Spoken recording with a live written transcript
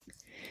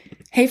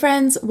Hey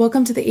friends,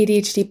 welcome to the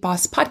ADHD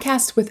Boss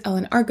Podcast with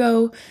Ellen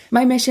Argo.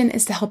 My mission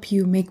is to help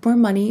you make more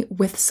money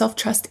with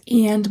self-trust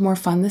and more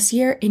fun this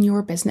year in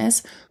your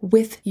business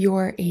with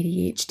your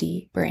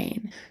ADHD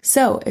brain.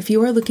 So if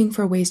you are looking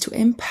for ways to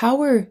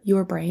empower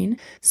your brain,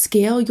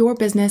 scale your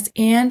business,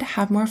 and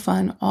have more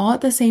fun all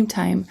at the same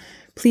time,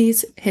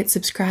 please hit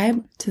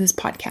subscribe to this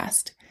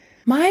podcast.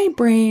 My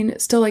brain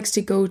still likes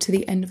to go to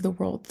the end of the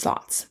world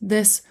thoughts,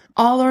 this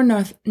all or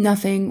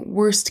nothing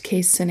worst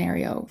case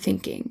scenario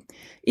thinking.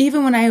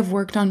 Even when I have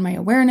worked on my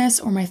awareness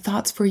or my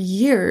thoughts for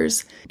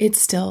years, it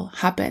still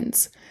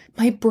happens.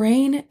 My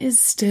brain is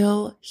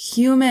still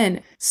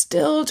human,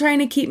 still trying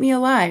to keep me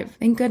alive,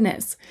 thank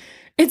goodness.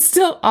 It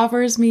still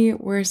offers me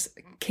worst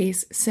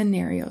case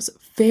scenarios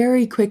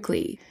very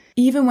quickly,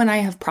 even when I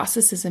have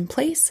processes in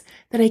place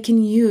that I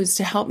can use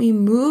to help me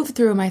move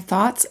through my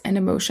thoughts and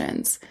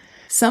emotions.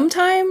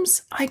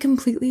 Sometimes I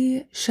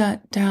completely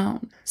shut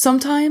down.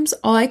 Sometimes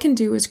all I can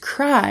do is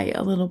cry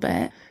a little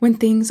bit when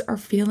things are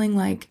feeling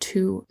like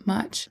too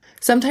much.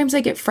 Sometimes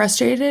I get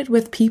frustrated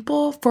with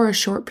people for a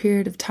short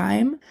period of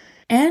time,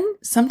 and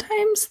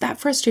sometimes that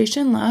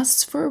frustration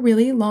lasts for a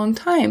really long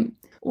time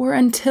or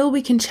until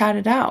we can chat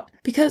it out,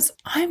 because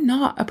I'm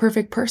not a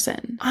perfect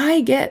person.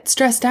 I get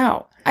stressed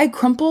out. I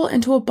crumple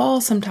into a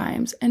ball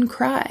sometimes and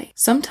cry.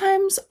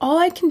 Sometimes all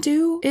I can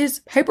do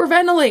is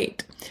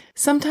hyperventilate.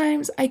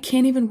 Sometimes I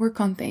can't even work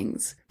on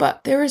things,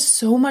 but there is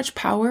so much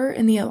power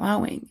in the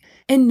allowing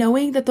and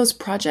knowing that those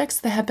projects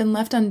that have been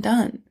left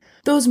undone,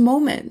 those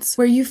moments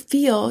where you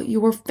feel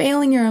you were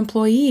failing your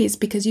employees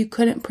because you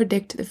couldn't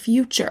predict the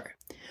future,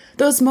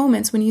 those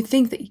moments when you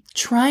think that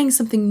trying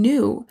something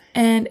new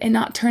and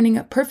not turning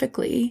up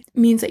perfectly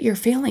means that you're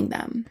failing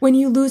them. When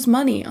you lose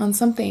money on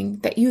something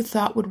that you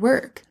thought would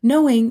work,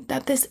 knowing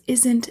that this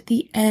isn't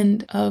the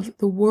end of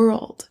the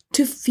world.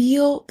 To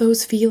feel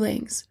those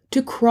feelings,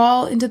 to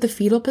crawl into the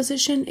fetal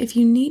position if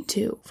you need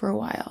to for a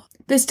while.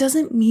 This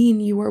doesn't mean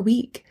you are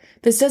weak.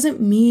 This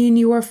doesn't mean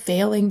you are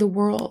failing the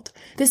world.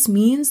 This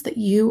means that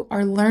you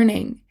are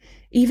learning,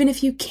 even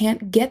if you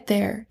can't get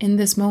there in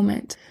this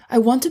moment. I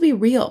want to be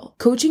real.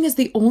 Coaching is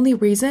the only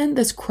reason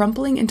this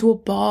crumpling into a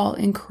ball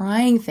and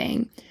crying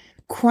thing,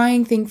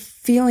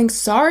 feeling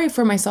sorry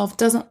for myself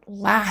doesn't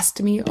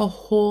last me a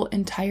whole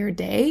entire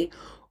day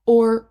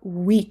or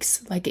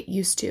weeks like it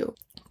used to.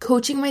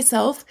 Coaching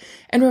myself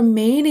and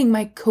remaining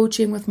my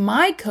coaching with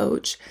my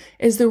coach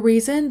is the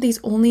reason these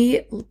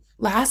only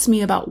last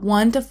me about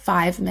 1 to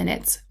 5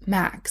 minutes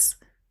max.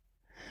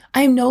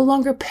 I am no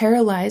longer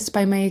paralyzed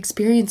by my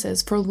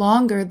experiences for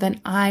longer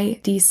than I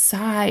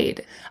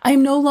decide. I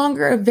am no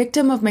longer a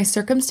victim of my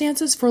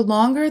circumstances for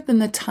longer than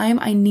the time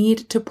I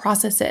need to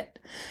process it.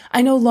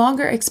 I no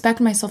longer expect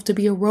myself to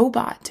be a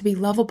robot, to be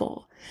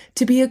lovable,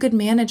 to be a good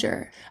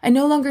manager. I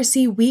no longer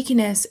see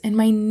weakness in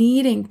my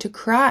needing to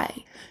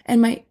cry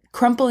and my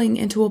crumpling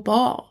into a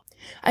ball.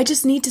 I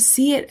just need to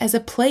see it as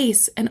a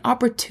place, an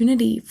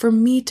opportunity for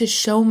me to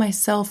show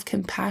myself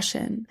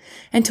compassion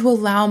and to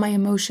allow my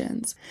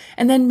emotions.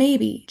 And then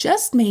maybe,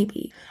 just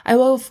maybe, I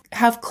will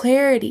have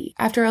clarity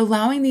after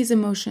allowing these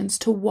emotions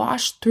to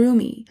wash through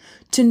me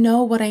to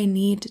know what I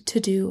need to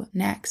do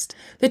next.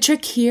 The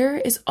trick here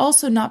is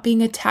also not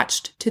being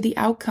attached to the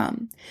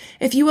outcome.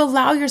 If you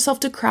allow yourself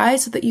to cry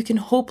so that you can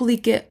hopefully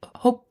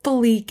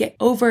get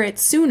over it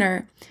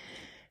sooner,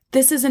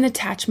 this is an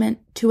attachment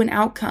to an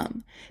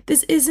outcome.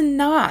 This is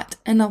not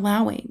an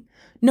allowing,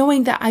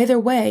 knowing that either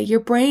way, your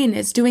brain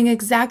is doing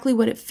exactly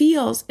what it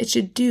feels it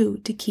should do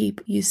to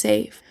keep you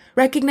safe.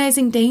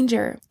 Recognizing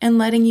danger and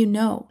letting you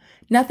know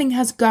nothing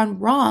has gone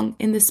wrong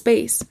in this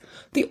space.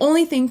 The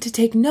only thing to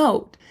take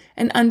note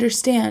and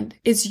understand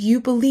is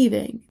you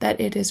believing that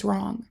it is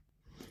wrong.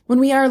 When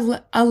we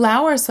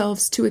allow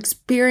ourselves to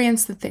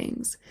experience the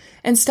things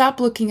and stop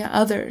looking at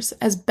others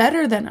as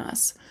better than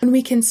us, when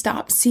we can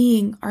stop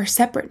seeing our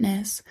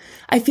separateness,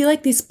 I feel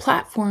like these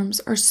platforms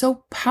are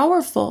so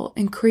powerful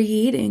in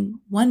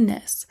creating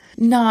oneness.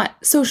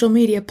 Not social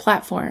media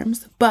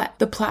platforms, but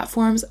the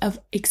platforms of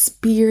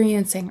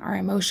experiencing our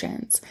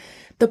emotions,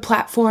 the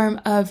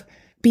platform of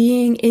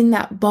being in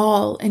that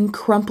ball and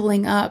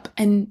crumpling up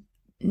and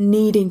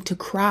needing to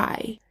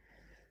cry.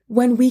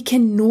 When we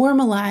can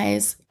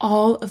normalize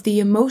all of the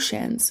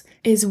emotions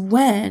is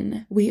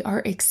when we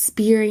are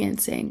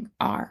experiencing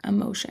our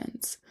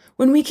emotions.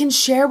 When we can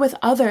share with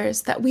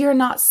others that we are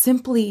not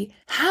simply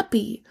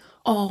happy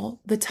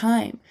all the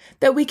time,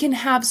 that we can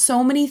have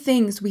so many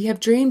things we have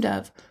dreamed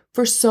of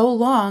for so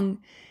long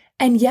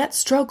and yet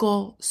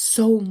struggle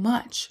so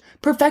much.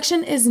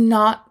 Perfection is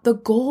not the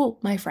goal,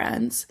 my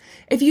friends.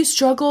 If you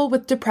struggle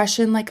with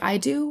depression like I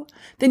do,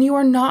 then you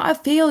are not a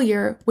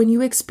failure when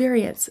you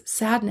experience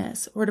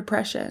sadness or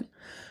depression.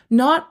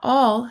 Not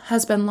all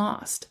has been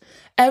lost.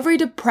 Every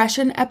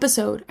depression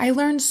episode, I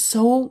learn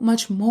so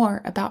much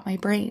more about my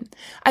brain.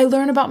 I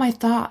learn about my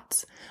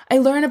thoughts. I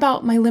learn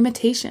about my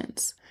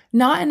limitations,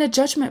 not in a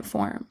judgment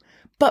form,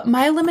 but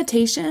my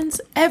limitations.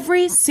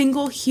 Every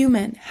single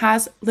human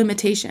has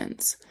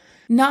limitations.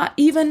 Not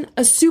even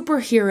a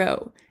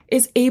superhero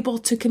is able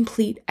to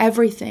complete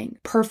everything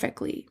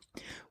perfectly.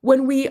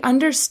 When we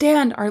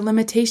understand our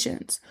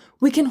limitations,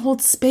 we can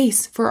hold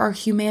space for our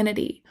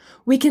humanity.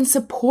 We can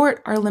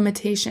support our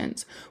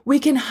limitations. We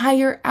can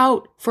hire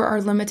out for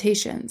our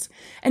limitations.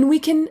 And we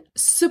can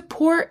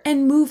support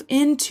and move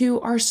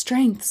into our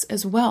strengths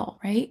as well,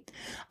 right?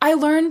 I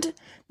learned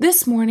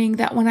this morning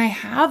that when I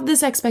have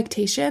this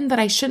expectation that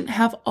I shouldn't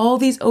have all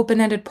these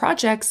open-ended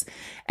projects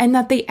and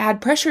that they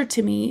add pressure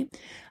to me,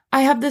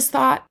 I have this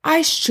thought,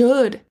 I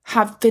should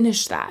have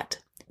finished that.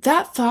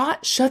 That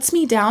thought shuts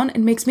me down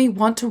and makes me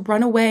want to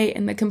run away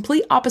in the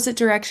complete opposite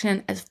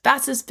direction as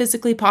fast as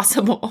physically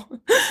possible.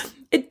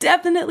 It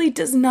definitely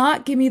does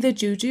not give me the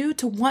juju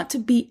to want to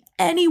be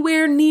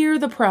anywhere near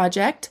the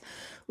project,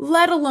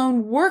 let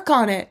alone work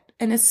on it,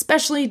 and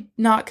especially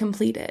not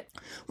complete it.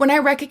 When I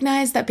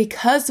recognized that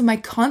because of my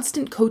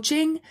constant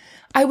coaching,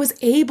 I was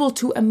able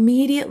to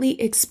immediately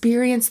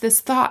experience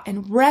this thought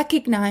and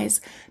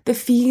recognize the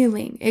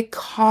feeling it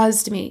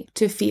caused me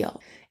to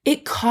feel.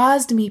 It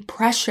caused me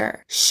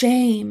pressure,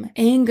 shame,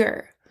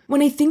 anger.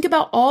 When I think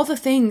about all the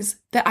things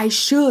that I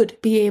should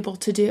be able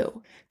to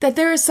do, that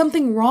there is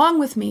something wrong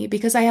with me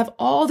because I have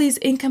all these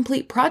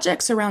incomplete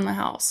projects around the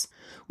house,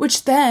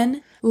 which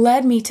then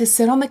led me to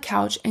sit on the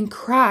couch and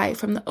cry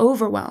from the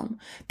overwhelm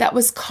that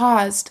was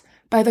caused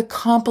by the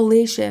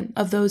compilation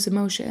of those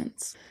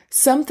emotions.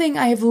 Something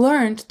I have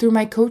learned through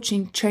my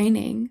coaching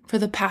training for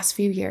the past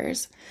few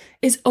years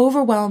is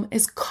overwhelm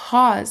is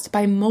caused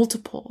by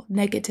multiple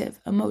negative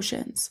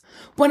emotions.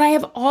 When I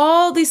have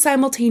all these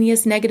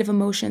simultaneous negative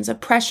emotions of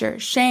pressure,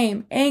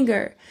 shame,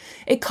 anger,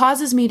 it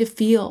causes me to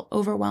feel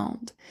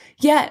overwhelmed.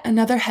 Yet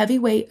another heavy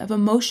weight of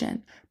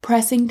emotion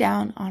pressing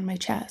down on my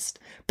chest.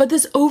 But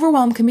this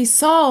overwhelm can be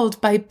solved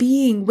by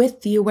being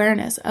with the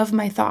awareness of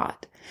my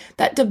thought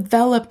that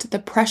developed the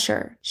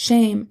pressure,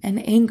 shame,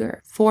 and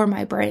anger for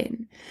my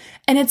brain.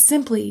 And it's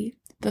simply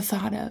the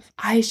thought of,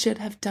 I should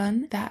have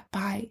done that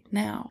by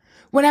now.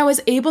 When I was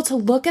able to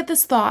look at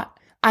this thought,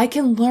 I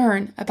can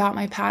learn about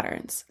my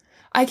patterns.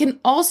 I can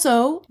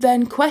also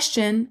then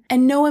question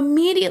and know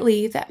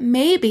immediately that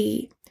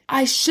maybe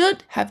I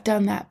should have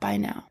done that by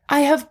now.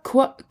 I have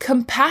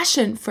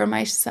compassion for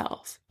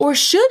myself. Or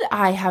should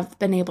I have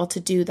been able to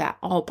do that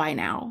all by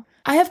now?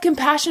 I have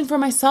compassion for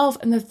myself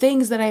and the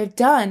things that I have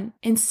done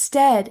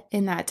instead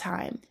in that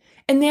time.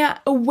 And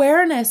that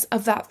awareness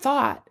of that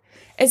thought,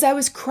 as I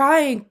was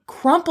crying,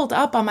 crumpled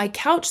up on my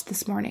couch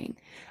this morning,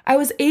 I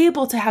was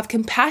able to have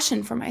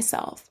compassion for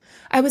myself.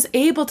 I was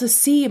able to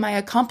see my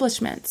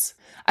accomplishments.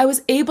 I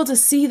was able to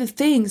see the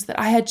things that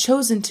I had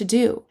chosen to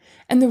do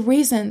and the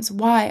reasons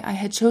why I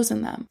had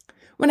chosen them.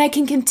 When I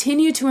can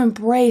continue to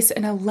embrace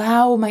and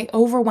allow my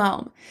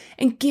overwhelm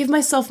and give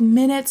myself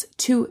minutes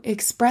to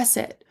express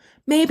it,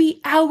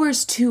 maybe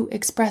hours to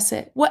express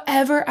it,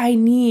 whatever I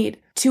need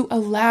to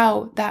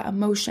allow that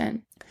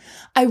emotion.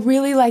 I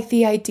really like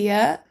the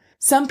idea.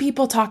 Some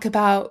people talk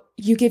about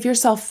you give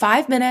yourself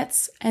 5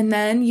 minutes and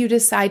then you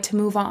decide to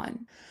move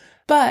on.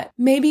 But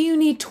maybe you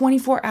need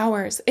 24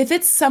 hours. If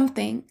it's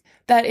something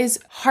that is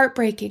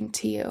heartbreaking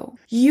to you,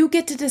 you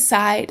get to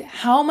decide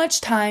how much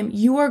time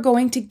you are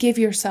going to give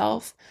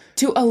yourself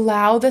to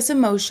allow this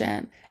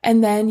emotion,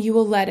 and then you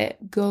will let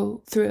it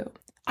go through.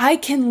 I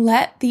can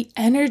let the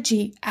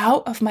energy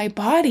out of my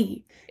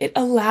body. It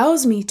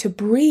allows me to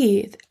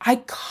breathe. I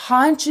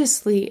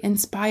consciously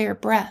inspire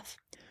breath.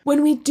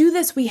 When we do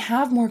this, we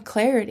have more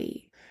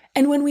clarity.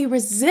 And when we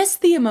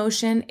resist the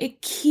emotion,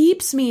 it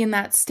keeps me in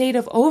that state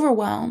of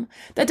overwhelm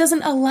that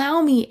doesn't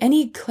allow me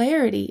any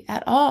clarity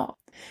at all.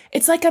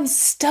 It's like I'm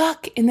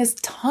stuck in this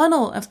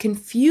tunnel of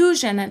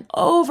confusion and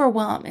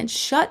overwhelm and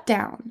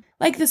shutdown.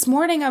 Like this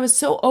morning, I was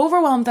so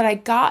overwhelmed that I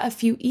got a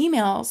few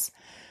emails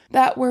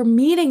that were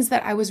meetings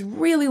that I was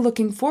really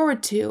looking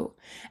forward to.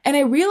 And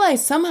I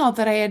realized somehow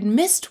that I had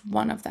missed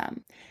one of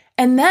them.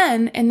 And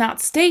then in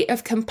that state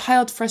of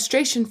compiled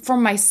frustration for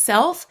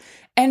myself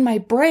and my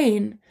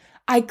brain,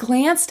 I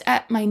glanced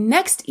at my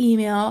next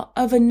email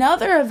of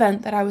another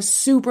event that I was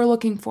super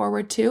looking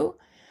forward to.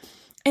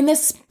 In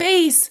this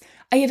space,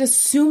 I had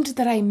assumed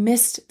that I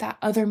missed that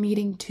other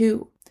meeting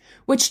too,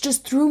 which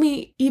just threw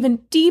me even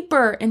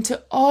deeper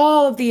into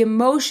all of the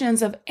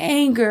emotions of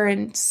anger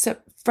and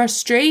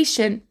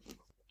frustration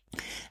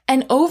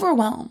and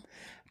overwhelm,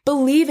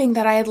 believing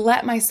that I had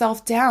let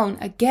myself down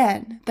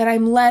again, that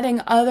I'm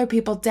letting other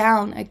people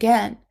down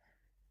again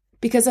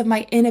because of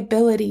my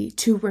inability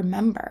to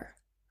remember.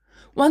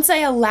 Once I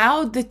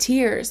allowed the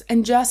tears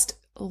and just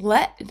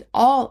let it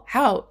all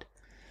out,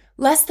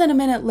 less than a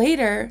minute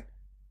later,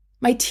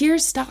 my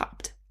tears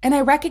stopped, and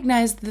I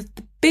recognized that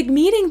the big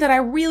meeting that I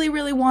really,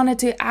 really wanted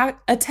to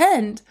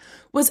attend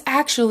was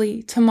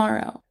actually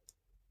tomorrow.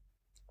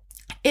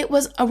 It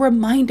was a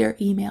reminder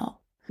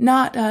email,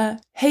 not a,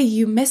 hey,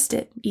 you missed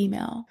it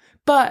email.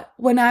 But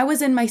when I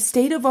was in my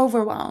state of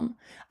overwhelm,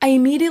 I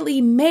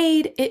immediately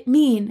made it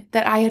mean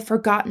that I had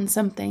forgotten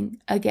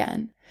something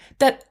again,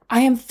 that I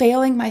am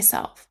failing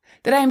myself,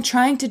 that I am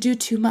trying to do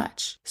too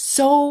much.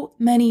 So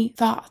many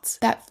thoughts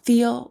that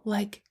feel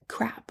like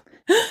crap.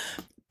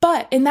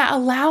 But in that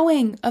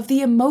allowing of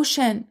the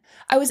emotion,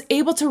 I was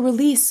able to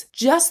release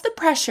just the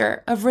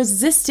pressure of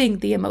resisting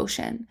the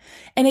emotion,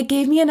 and it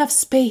gave me enough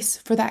space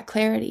for that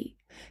clarity,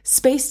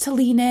 space to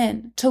lean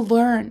in, to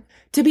learn,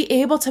 to be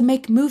able to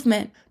make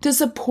movement, to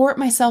support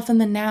myself in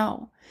the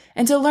now,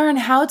 and to learn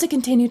how to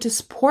continue to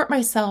support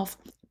myself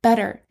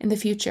better in the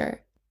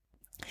future.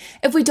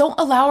 If we don't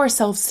allow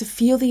ourselves to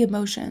feel the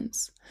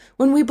emotions,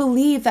 when we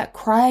believe that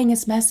crying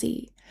is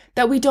messy,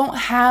 that we don't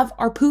have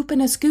our poop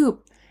in a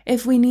scoop,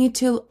 if we need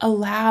to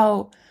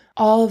allow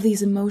all of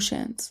these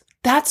emotions,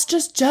 that's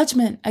just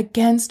judgment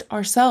against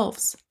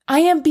ourselves. I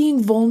am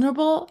being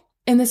vulnerable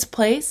in this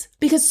place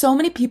because so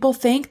many people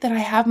think that I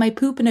have my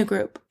poop in a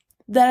group,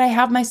 that I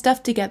have my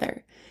stuff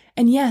together.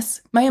 And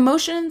yes, my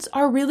emotions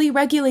are really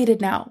regulated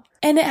now,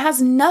 and it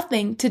has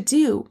nothing to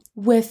do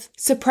with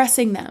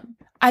suppressing them.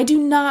 I do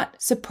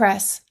not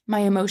suppress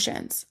my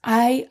emotions.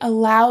 I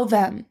allow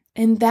them.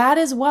 And that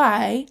is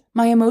why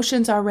my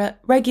emotions are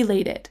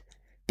regulated,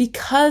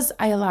 because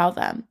I allow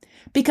them.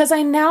 Because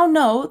I now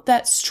know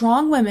that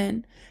strong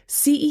women,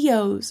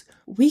 CEOs,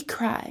 we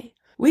cry.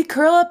 We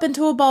curl up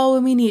into a ball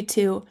when we need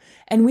to,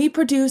 and we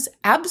produce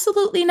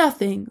absolutely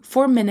nothing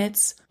for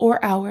minutes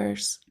or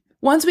hours.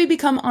 Once we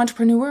become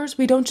entrepreneurs,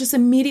 we don't just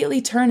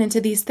immediately turn into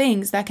these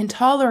things that can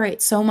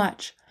tolerate so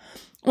much.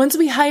 Once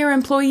we hire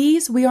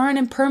employees, we aren't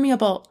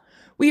impermeable.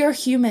 We are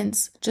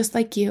humans, just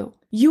like you.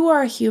 You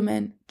are a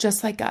human,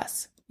 just like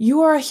us.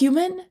 You are a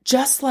human,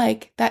 just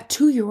like that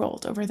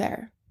 2-year-old over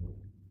there.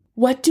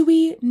 What do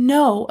we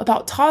know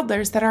about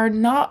toddlers that are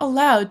not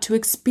allowed to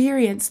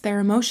experience their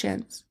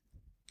emotions?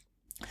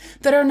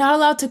 That are not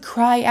allowed to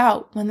cry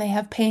out when they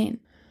have pain?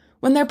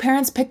 When their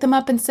parents pick them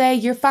up and say,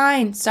 "You're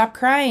fine, stop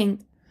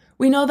crying."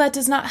 We know that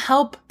does not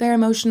help their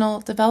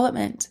emotional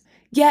development.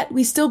 Yet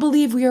we still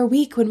believe we are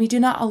weak when we do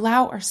not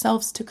allow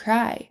ourselves to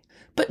cry.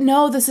 But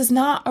no, this is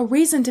not a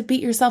reason to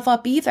beat yourself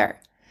up either.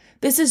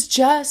 This is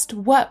just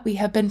what we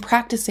have been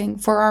practicing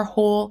for our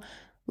whole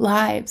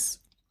lives.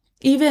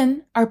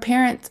 Even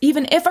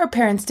if our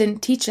parents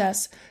didn't teach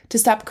us to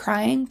stop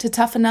crying, to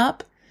toughen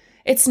up,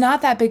 it's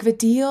not that big of a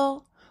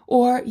deal,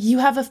 or you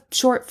have a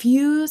short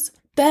fuse,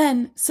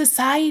 then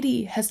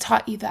society has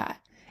taught you that.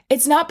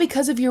 It's not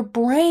because of your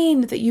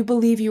brain that you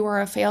believe you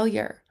are a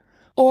failure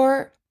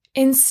or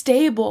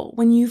unstable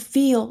when you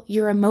feel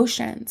your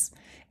emotions.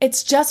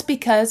 It's just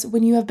because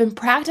when you have been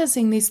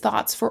practicing these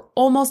thoughts for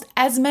almost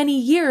as many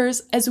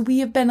years as we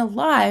have been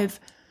alive,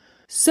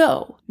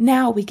 so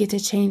now we get to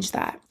change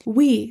that.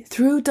 We,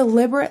 through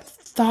deliberate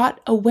thought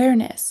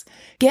awareness,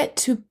 get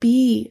to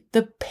be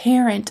the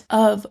parent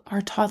of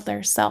our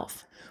toddler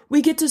self.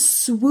 We get to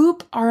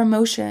swoop our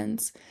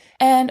emotions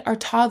and our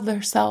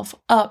toddler self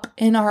up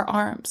in our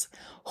arms,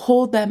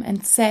 hold them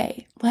and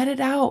say, "Let it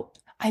out.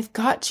 I've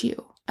got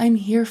you. I'm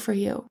here for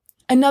you."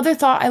 Another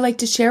thought I like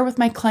to share with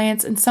my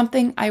clients, and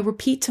something I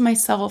repeat to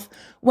myself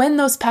when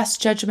those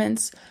past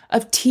judgments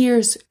of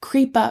tears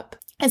creep up,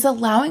 is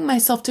allowing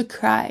myself to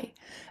cry,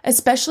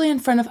 especially in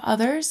front of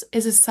others,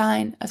 is a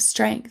sign of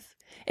strength.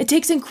 It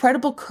takes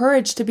incredible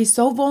courage to be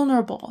so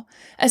vulnerable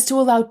as to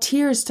allow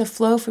tears to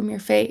flow from your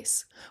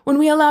face. When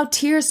we allow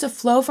tears to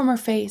flow from our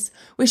face,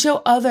 we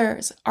show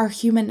others our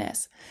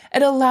humanness.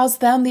 It allows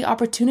them the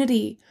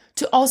opportunity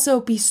to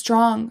also be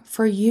strong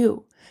for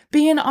you.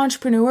 Being an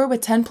entrepreneur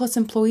with 10 plus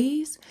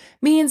employees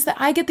means that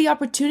I get the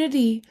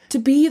opportunity to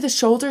be the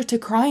shoulder to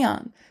cry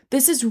on.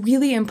 This is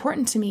really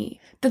important to me,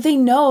 that they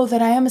know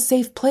that I am a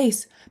safe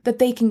place that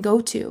they can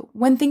go to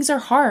when things are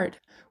hard.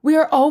 We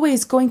are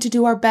always going to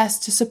do our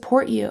best to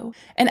support you,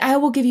 and I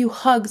will give you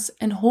hugs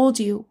and hold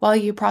you while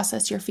you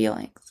process your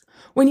feelings.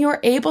 When you are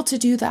able to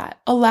do that,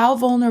 allow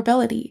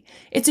vulnerability.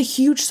 It's a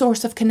huge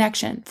source of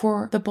connection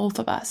for the both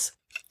of us.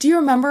 Do you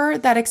remember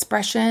that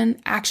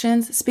expression,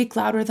 actions speak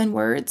louder than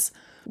words?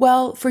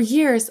 Well, for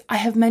years, I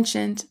have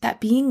mentioned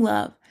that being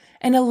love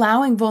and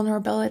allowing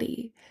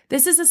vulnerability,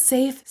 this is a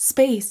safe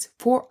space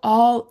for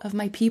all of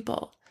my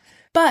people.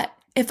 But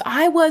if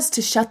I was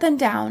to shut them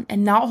down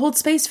and not hold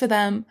space for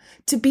them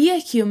to be a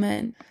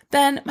human,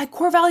 then my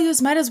core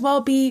values might as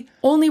well be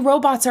only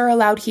robots are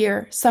allowed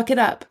here, suck it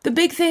up. The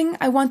big thing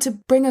I want to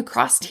bring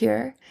across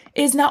here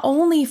is not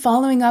only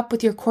following up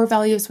with your core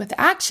values with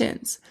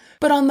actions,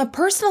 but on the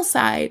personal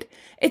side,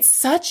 it's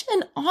such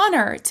an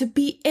honor to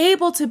be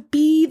able to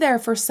be there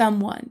for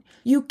someone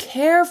you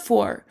care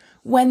for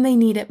when they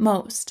need it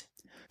most.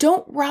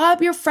 Don't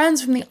rob your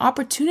friends from the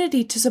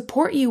opportunity to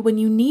support you when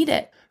you need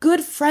it.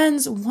 Good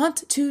friends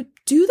want to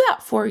do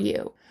that for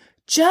you,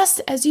 just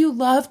as you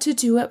love to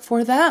do it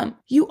for them.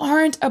 You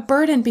aren't a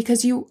burden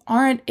because you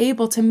aren't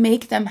able to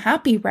make them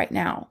happy right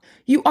now.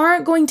 You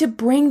aren't going to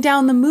bring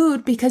down the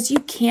mood because you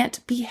can't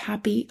be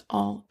happy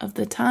all of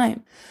the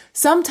time.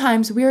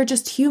 Sometimes we are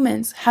just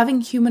humans having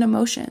human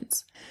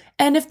emotions.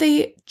 And if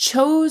they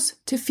chose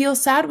to feel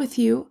sad with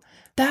you,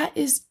 that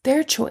is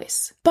their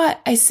choice.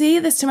 But I say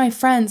this to my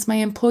friends, my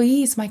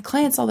employees, my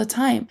clients all the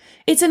time.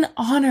 It's an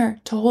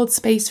honor to hold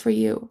space for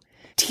you.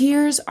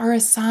 Tears are a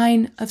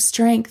sign of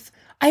strength.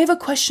 I have a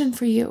question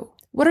for you.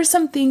 What are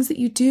some things that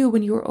you do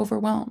when you are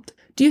overwhelmed?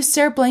 Do you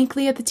stare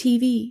blankly at the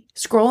TV?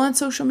 Scroll on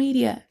social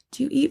media?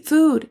 Do you eat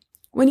food?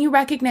 When you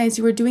recognize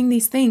you are doing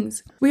these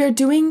things, we are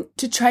doing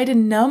to try to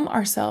numb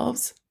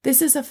ourselves.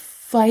 This is a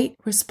flight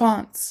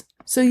response.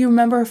 So you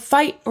remember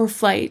fight or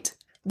flight.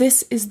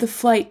 This is the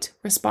flight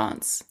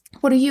response.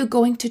 What are you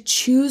going to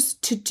choose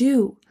to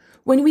do?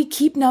 When we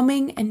keep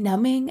numbing and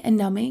numbing and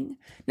numbing,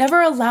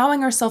 never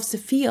allowing ourselves to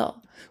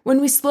feel, when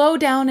we slow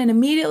down and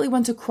immediately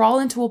want to crawl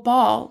into a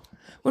ball,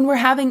 when we're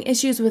having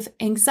issues with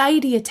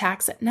anxiety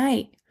attacks at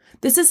night,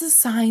 this is a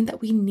sign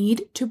that we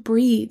need to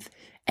breathe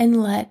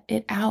and let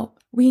it out.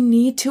 We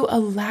need to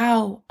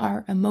allow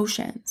our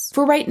emotions.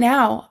 For right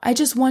now, I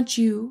just want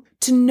you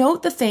to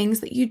note the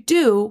things that you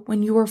do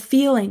when you are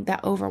feeling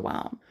that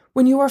overwhelm,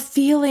 when you are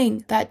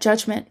feeling that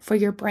judgment for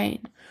your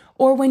brain,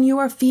 or when you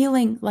are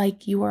feeling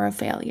like you are a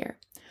failure.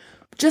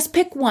 Just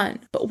pick one,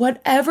 but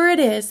whatever it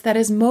is that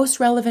is most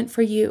relevant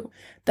for you,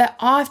 that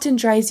often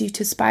drives you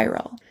to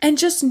spiral, and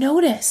just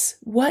notice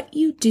what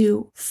you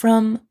do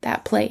from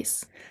that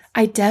place.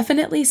 I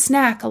definitely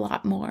snack a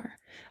lot more.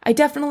 I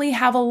definitely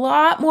have a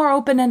lot more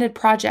open-ended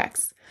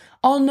projects.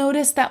 I'll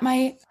notice that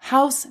my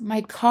house,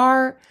 my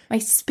car, my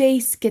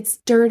space gets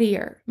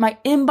dirtier. My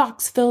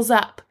inbox fills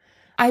up.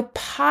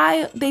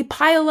 They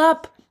pile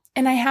up,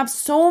 and I have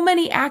so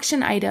many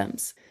action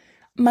items.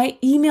 My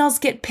emails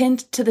get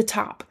pinned to the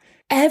top.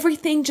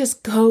 Everything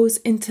just goes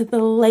into the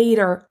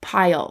later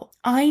pile.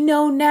 I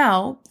know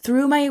now,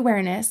 through my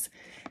awareness,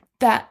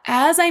 that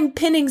as I'm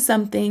pinning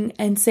something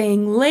and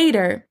saying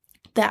later,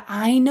 that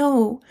I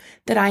know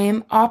that I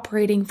am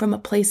operating from a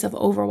place of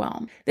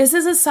overwhelm. This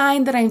is a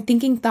sign that I'm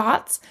thinking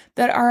thoughts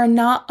that are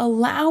not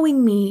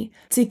allowing me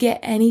to get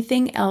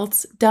anything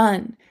else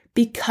done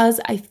because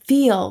I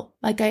feel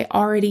like I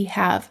already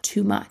have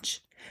too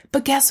much.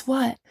 But guess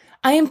what?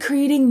 I am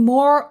creating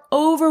more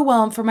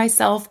overwhelm for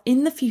myself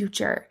in the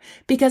future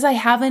because I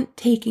haven't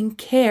taken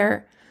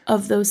care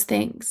of those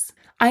things.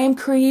 I am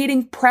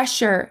creating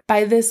pressure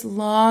by this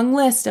long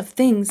list of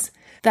things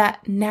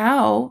that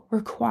now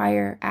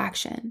require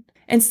action.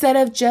 Instead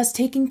of just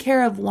taking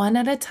care of one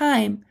at a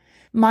time,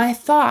 my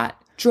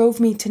thought drove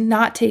me to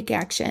not take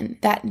action.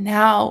 That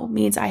now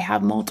means I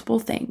have multiple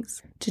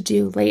things to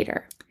do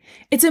later.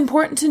 It's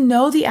important to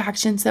know the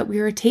actions that we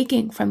are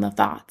taking from the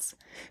thoughts,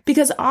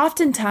 because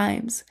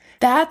oftentimes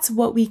that's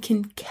what we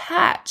can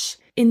catch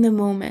in the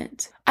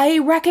moment. I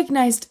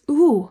recognized,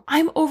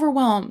 I'm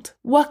overwhelmed.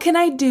 What can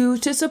I do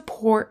to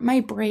support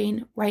my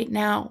brain right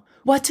now?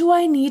 What do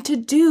I need to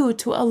do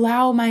to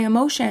allow my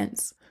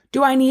emotions?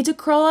 Do I need to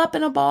curl up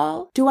in a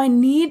ball? Do I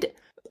need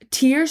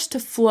tears to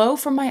flow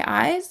from my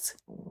eyes?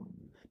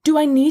 Do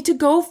I need to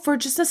go for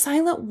just a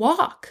silent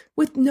walk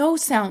with no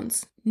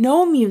sounds,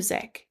 no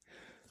music?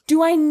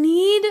 Do I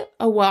need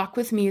a walk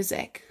with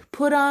music?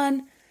 Put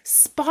on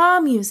spa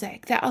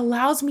music that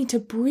allows me to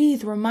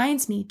breathe,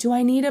 reminds me. Do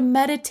I need a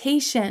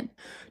meditation?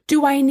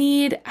 Do I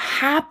need a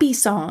happy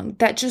song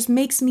that just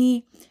makes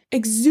me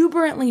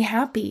exuberantly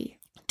happy?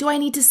 Do I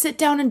need to sit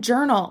down and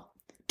journal?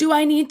 Do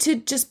I need to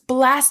just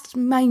blast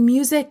my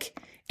music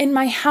in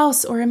my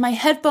house or in my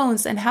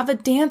headphones and have a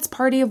dance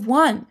party of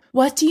one?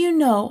 What do you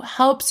know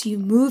helps you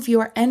move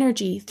your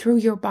energy through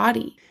your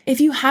body?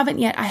 If you haven't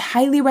yet, I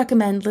highly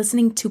recommend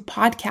listening to a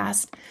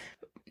podcast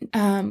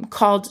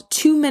called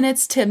 2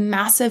 Minutes to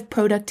Massive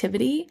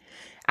Productivity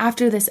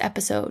after this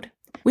episode.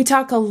 We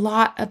talk a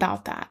lot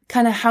about that,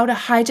 kind of how to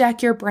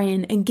hijack your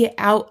brain and get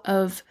out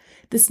of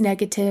this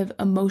negative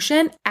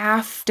emotion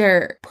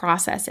after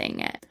processing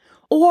it,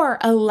 or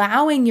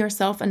allowing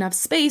yourself enough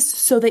space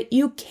so that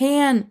you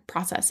can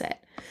process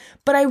it.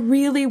 But I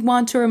really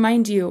want to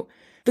remind you,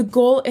 the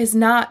goal is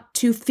not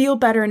to feel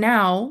better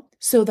now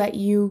so that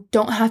you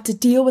don't have to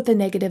deal with the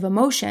negative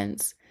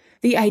emotions.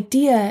 The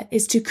idea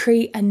is to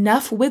create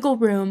enough wiggle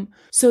room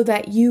so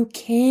that you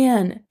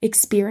can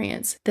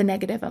experience the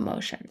negative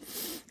emotion.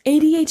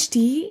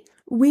 ADHD,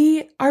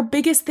 our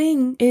biggest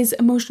thing is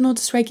emotional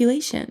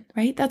dysregulation,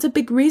 right? That's a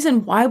big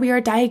reason why we are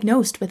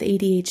diagnosed with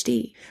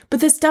ADHD. But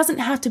this doesn't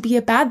have to be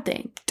a bad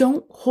thing.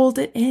 Don't hold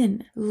it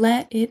in.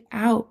 Let it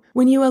out.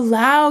 When you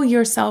allow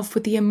yourself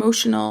with the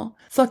emotional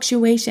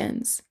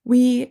fluctuations,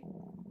 we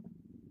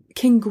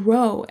can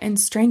grow and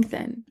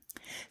strengthen.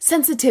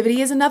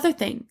 Sensitivity is another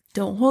thing.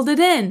 Don't hold it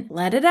in.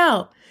 Let it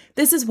out.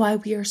 This is why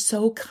we are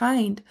so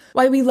kind,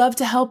 why we love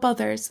to help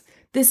others.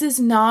 This is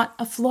not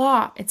a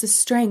flaw. It's a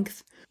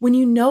strength. When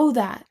you know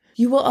that,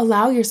 you will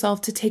allow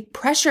yourself to take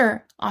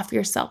pressure off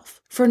yourself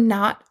for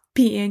not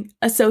being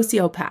a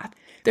sociopath.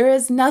 There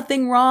is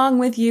nothing wrong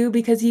with you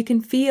because you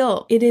can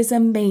feel. It is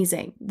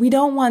amazing. We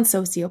don't want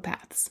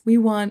sociopaths. We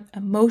want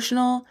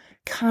emotional,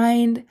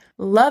 kind,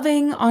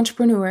 loving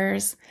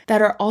entrepreneurs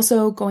that are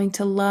also going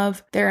to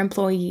love their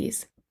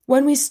employees.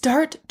 When we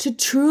start to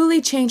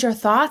truly change our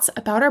thoughts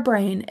about our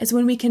brain is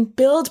when we can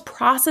build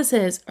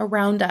processes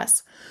around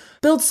us,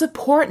 build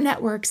support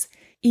networks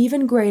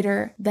even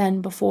greater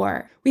than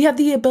before. We have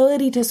the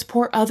ability to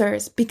support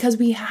others because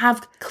we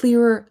have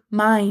clearer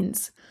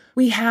minds.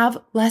 We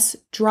have less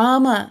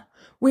drama.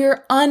 We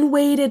are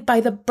unweighted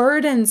by the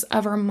burdens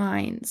of our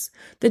minds,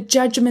 the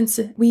judgments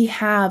we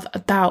have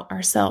about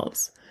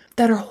ourselves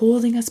that are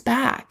holding us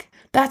back.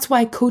 That's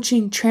why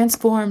coaching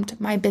transformed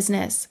my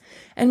business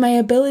and my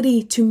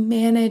ability to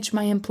manage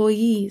my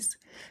employees.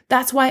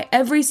 That's why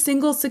every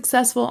single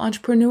successful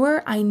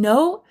entrepreneur I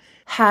know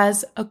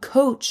has a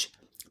coach,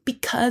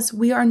 because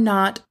we are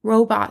not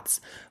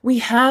robots. We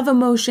have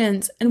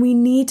emotions and we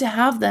need to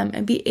have them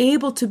and be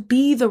able to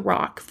be the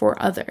rock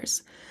for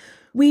others.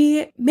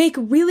 We make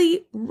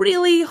really,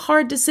 really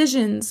hard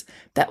decisions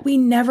that we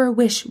never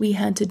wish we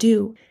had to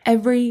do.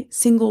 Every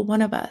single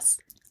one of us.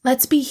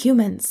 Let's be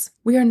humans.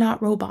 We are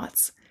not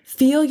robots.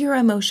 Feel your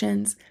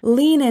emotions,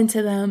 lean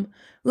into them,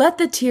 let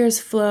the tears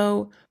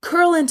flow,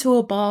 curl into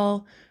a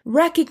ball,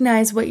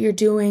 recognize what you're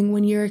doing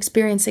when you're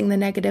experiencing the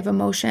negative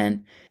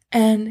emotion,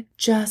 and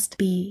just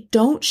be.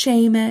 Don't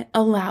shame it,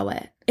 allow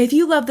it. If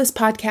you love this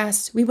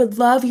podcast, we would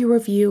love your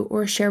review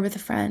or share with a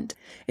friend.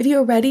 If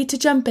you're ready to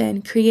jump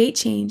in, create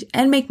change,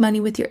 and make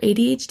money with your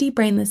ADHD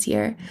brain this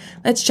year,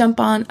 let's jump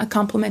on a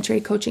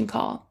complimentary coaching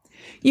call.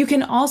 You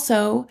can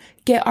also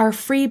get our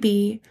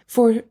freebie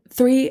for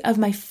 3 of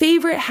my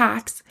favorite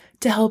hacks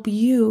to help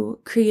you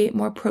create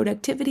more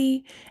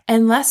productivity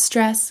and less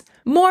stress,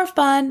 more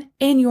fun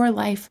in your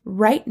life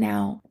right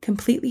now,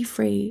 completely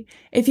free.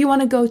 If you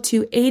want to go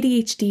to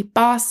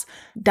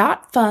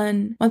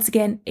ADHDboss.fun, once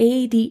again,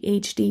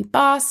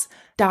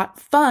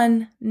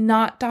 ADHDboss.fun,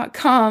 not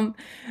 .com,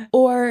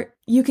 or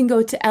you can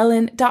go to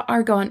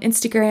ellen.argo on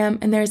Instagram,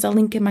 and there's a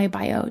link in my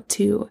bio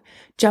to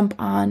jump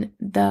on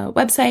the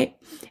website.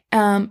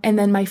 And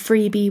then my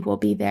freebie will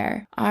be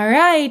there. All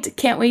right.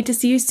 Can't wait to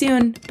see you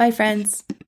soon. Bye, friends.